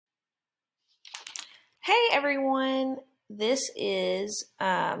Hey everyone, this is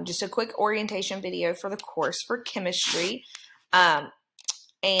just a quick orientation video for the course for chemistry. Um,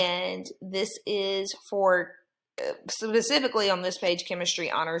 and this is for specifically on this page chemistry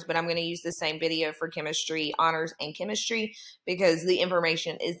honors, but I'm going to use the same video for chemistry honors and chemistry because the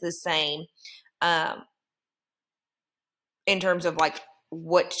information is the same in terms of like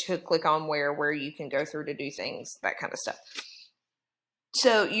what to click on where you can go through to do things, that kind of stuff.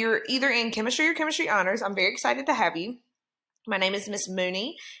 So you're either in chemistry or chemistry honors. I'm very excited to have you. My name is Miss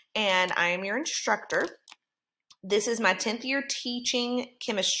Mooney, and I am your instructor. This is my 10th year teaching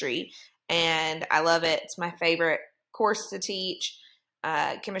chemistry, and I love it. It's my favorite course to teach.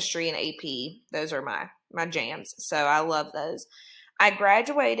 Chemistry and AP, those are my jams, so I love those. I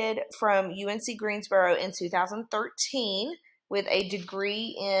graduated from UNC Greensboro in 2013 with a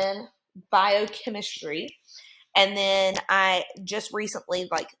degree in biochemistry. And then I just recently,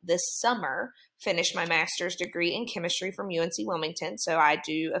 like this summer, finished my master's degree in chemistry from UNC Wilmington. So I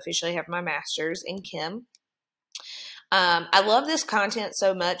do officially have my master's in chem. I love this content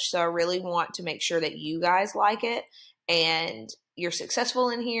so much, so I really want to make sure that you guys like it and you're successful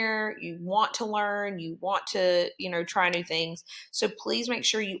in here. You want to learn, you want to, try new things. So please make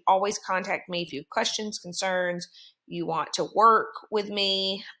sure you always contact me if you have questions, concerns, you want to work with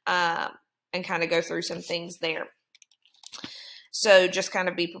me, and kind of go through some things there. So just kind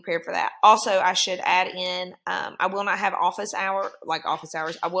of be prepared for that. Also, I should add in, I will not have office hours.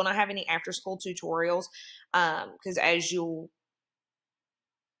 I will not have any after school tutorials because as you'll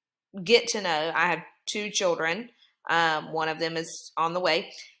get to know, I have 2 children. One of them is on the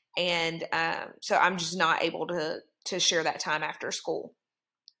way. And so I'm just not able to share that time after school.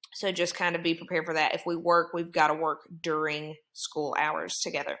 So just kind of be prepared for that. If we work, we've got to work during school hours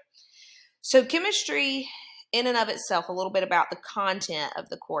together. So chemistry in and of itself, a little bit about the content of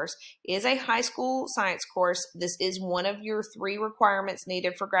the course, is a high school science course. This is one of your 3 requirements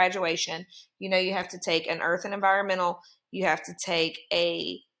needed for graduation. You have to take an earth and environmental, you have to take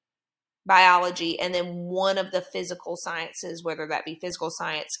a biology, and then one of the physical sciences, whether that be physical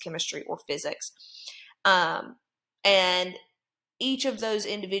science, chemistry, or physics. And each of those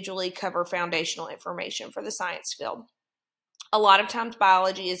individually cover foundational information for the science field. A lot of times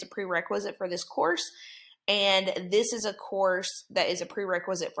biology is a prerequisite for this course, and this is a course that is a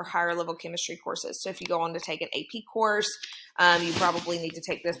prerequisite for higher level chemistry courses. So if you go on to take an AP course, you probably need to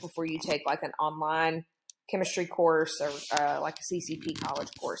take this before you take like an online chemistry course or like a CCP college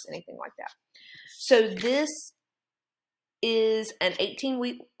course, anything like that. So this is an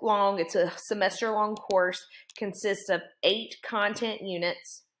 18-week long, it's a semester long course, consists of 8 content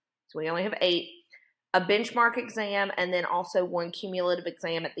units. So we only have 8. A benchmark exam, and then also 1 cumulative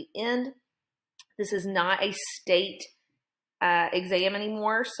exam at the end. This is not a state exam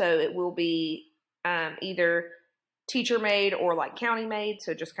anymore, so it will be either teacher made or like county made,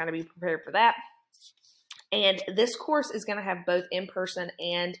 so just kind of be prepared for that. And this course is going to have both in-person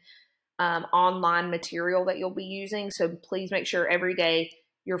and online material that you'll be using, so please make sure every day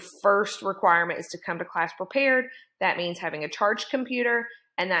your first requirement is to come to class prepared. That means having a charged computer,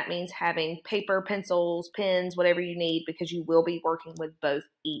 and that means having paper, pencils, pens, whatever you need, because you will be working with both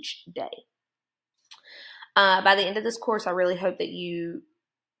each day. By the end of this course, I really hope that you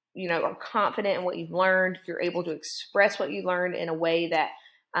are confident in what you've learned. You're able to express what you learned in a way that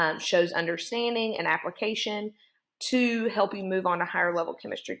shows understanding and application to help you move on to higher level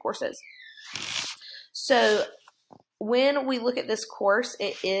chemistry courses. So when we look at this course,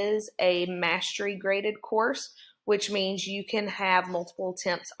 it is a mastery graded course, which means you can have multiple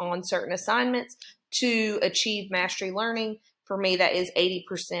attempts on certain assignments to achieve mastery learning. For me, that is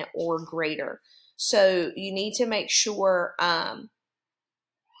 80% or greater. So you need to make sure that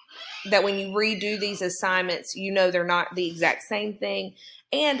when you redo these assignments, they're not the exact same thing.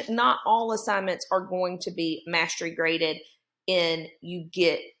 And not all assignments are going to be mastery graded in you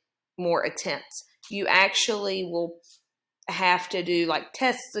get more attempts. You actually will have to do like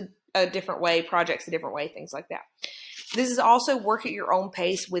tests a different way, projects a different way, things like that. This is also work at your own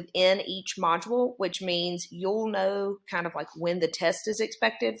pace within each module, which means you'll know kind of like when the test is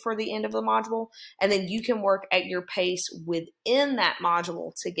expected for the end of the module, and then you can work at your pace within that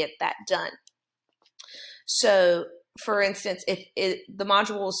module to get that done. So for instance, if the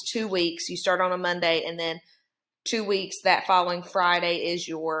module is 2 weeks, you start on a Monday, and then 2 weeks, that following Friday is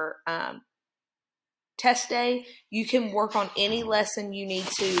your test day, you can work on any lesson you need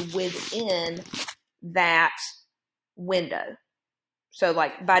to within that window. So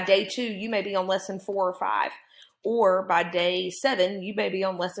like by day 2, you may be on lesson 4 or 5, or by day 7, you may be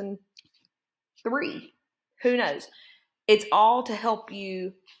on lesson 3. Who knows? It's all to help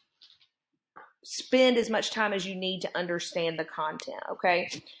you spend as much time as you need to understand the content, okay?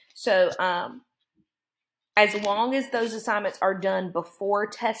 So as long as those assignments are done before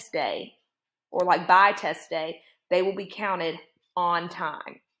test day or like by test day, they will be counted on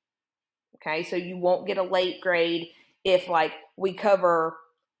time, okay? So you won't get a late grade if like we cover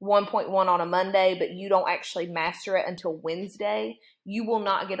 1.1 on a Monday, but you don't actually master it until Wednesday. You will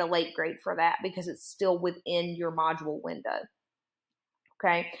not get a late grade for that because it's still within your module window.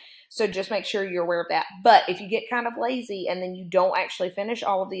 Okay, so just make sure you're aware of that. But if you get kind of lazy and then you don't actually finish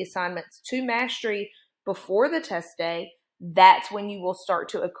all of the assignments to mastery before the test day, that's when you will start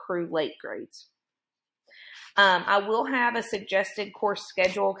to accrue late grades. I will have a suggested course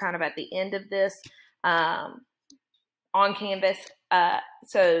schedule kind of at the end of this on Canvas,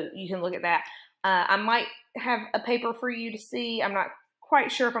 so you can look at that. I might have a paper for you to see. I'm not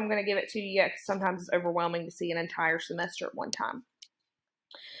quite sure if I'm going to give it to you yet because sometimes it's overwhelming to see an entire semester at one time.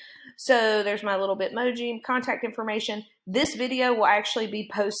 So there's my little Bitmoji contact information. This video will actually be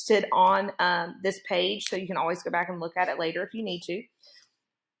posted on this page, so you can always go back and look at it later if you need to.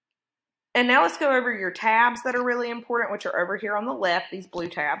 And now let's go over your tabs that are really important, which are over here on the left, these blue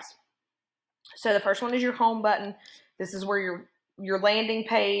tabs. So the first one is your home button. This is where your landing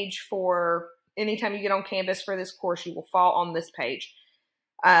page for anytime you get on Canvas for this course, you will fall on this page.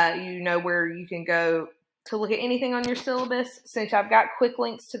 You know where you can go to look at anything on your syllabus. Since I've got quick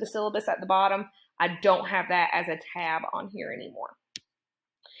links to the syllabus at the bottom, I don't have that as a tab on here anymore.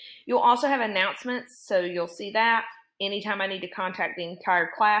 You'll also have announcements, so you'll see that. Anytime I need to contact the entire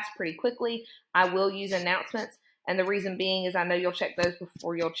class pretty quickly, I will use announcements. And the reason being is I know you'll check those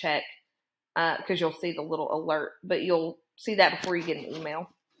before you'll check, because you'll see the little alert, but you'll see that before you get an email,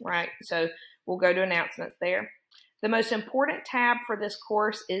 right? So we'll go to announcements there. The most important tab for this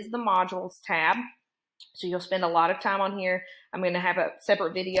course is the modules tab. So you'll spend a lot of time on here. I'm going to have a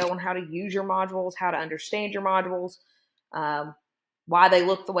separate video on how to use your modules, how to understand your modules, why they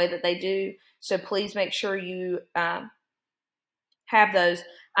look the way that they do. So please make sure you have those.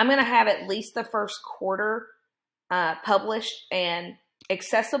 I'm going to have at least the first quarter published and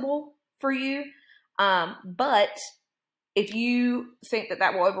accessible for you. But if you think that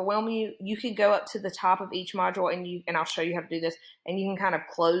that will overwhelm you, you can go up to the top of each module and I'll show you how to do this, and you can kind of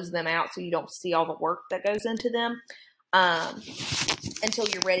close them out so you don't see all the work that goes into them until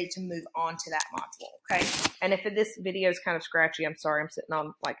you're ready to move on to that module, okay? And if this video is kind of scratchy, I'm sorry. I'm sitting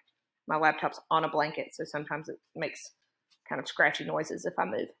on, like, my laptop's on a blanket, so sometimes it makes kind of scratchy noises if I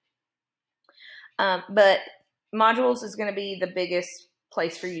move. But modules is going to be the biggest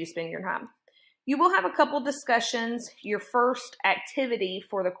place for you to spend your time. You will have a couple discussions. Your first activity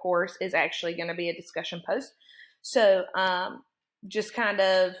for the course is actually going to be a discussion post. So just kind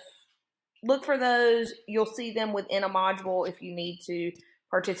of look for those. You'll see them within a module if you need to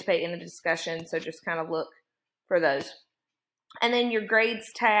participate in a discussion. So just kind of look for those. And then your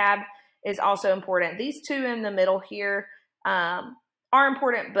grades tab is also important. These two in the middle here are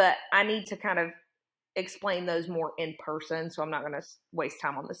important, but I need to kind of explain those more in person, so I'm not going to waste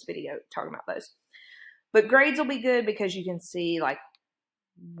time on this video talking about those. But grades will be good because you can see like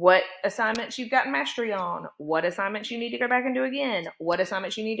what assignments you've gotten mastery on, what assignments you need to go back and do again, what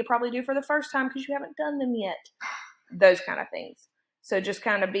assignments you need to probably do for the first time because you haven't done them yet, those kind of things. So just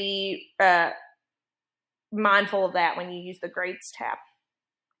kind of be mindful of that when you use the grades tab.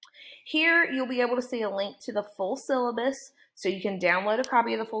 Here, you'll be able to see a link to the full syllabus, so you can download a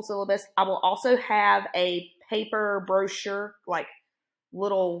copy of the full syllabus. I will also have a paper brochure, like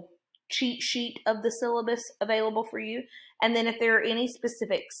little cheat sheet of the syllabus available for you. And then if there are any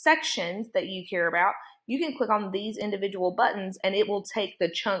specific sections that you care about, you can click on these individual buttons and it will take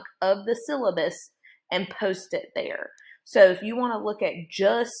the chunk of the syllabus and post it there. So if you want to look at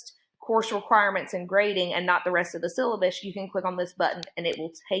just course requirements and grading and not the rest of the syllabus, you can click on this button and it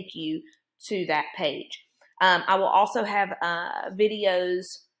will take you to that page. I will also have videos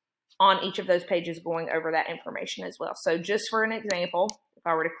on each of those pages going over that information as well. So just for an example, if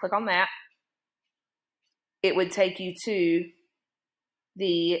I were to click on that, it would take you to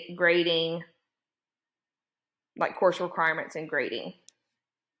the grading, like course requirements and grading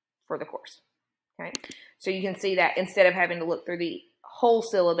for the course. Okay, so you can see that instead of having to look through the whole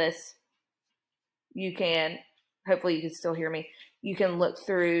syllabus, you can, hopefully you can still hear me, you can look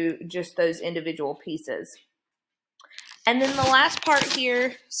through just those individual pieces. And then the last part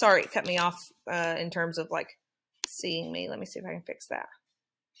here, sorry, it cut me off in terms of like seeing me. Let me see if I can fix that.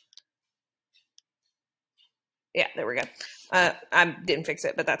 Yeah, there we go. I didn't fix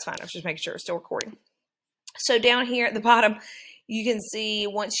it, but that's fine. I was just making sure it's still recording. So down here at the bottom, you can see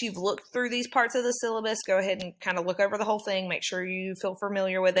once you've looked through these parts of the syllabus, go ahead and kind of look over the whole thing, make sure you feel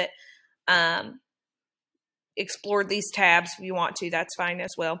familiar with it. explore these tabs if you want to, that's fine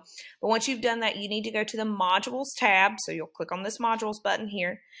as well. But once you've done that, you need to go to the modules tab. So you'll click on this modules button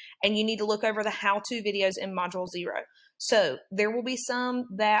here, and you need to look over the how-to videos in module 0. So there will be some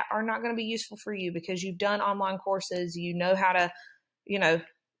that are not going to be useful for you because you've done online courses, you know how to,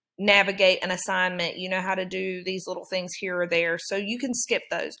 navigate an assignment, you know how to do these little things here or there, so you can skip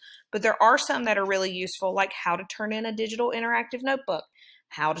those. But there are some that are really useful, like how to turn in a digital interactive notebook,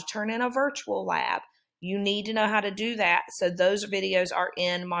 how to turn in a virtual lab. You need to know how to do that. So those videos are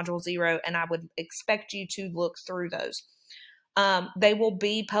in module 0, and I would expect you to look through those. They will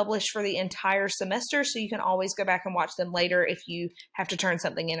be published for the entire semester, so you can always go back and watch them later if you have to turn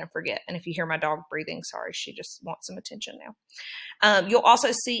something in and forget. And if you hear my dog breathing, sorry, she just wants some attention now. You'll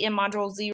also see in module 0